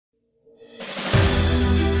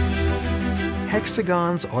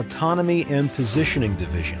Hexagon's Autonomy and Positioning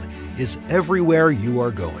division is everywhere you are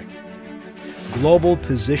going. Global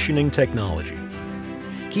positioning technology,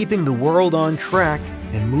 keeping the world on track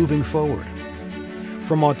and moving forward.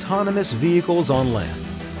 From autonomous vehicles on land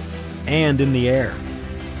and in the air,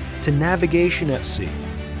 to navigation at sea,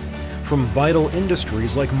 from vital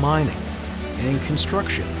industries like mining and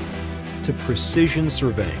construction, to precision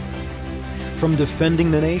surveying, from defending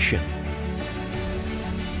the nation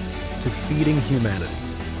to feeding humanity.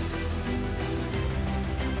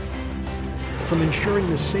 From ensuring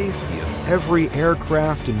the safety of every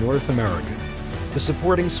aircraft in North America to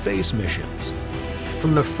supporting space missions.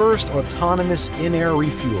 From the first autonomous in-air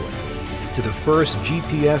refueling to the first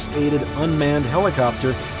GPS-aided unmanned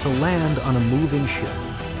helicopter to land on a moving ship.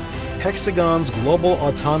 Hexagon's global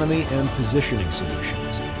autonomy and positioning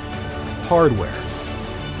solutions. Hardware,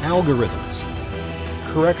 algorithms,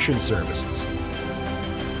 correction services.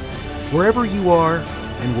 Wherever you are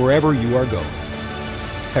and wherever you are going,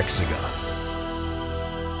 Hexagon.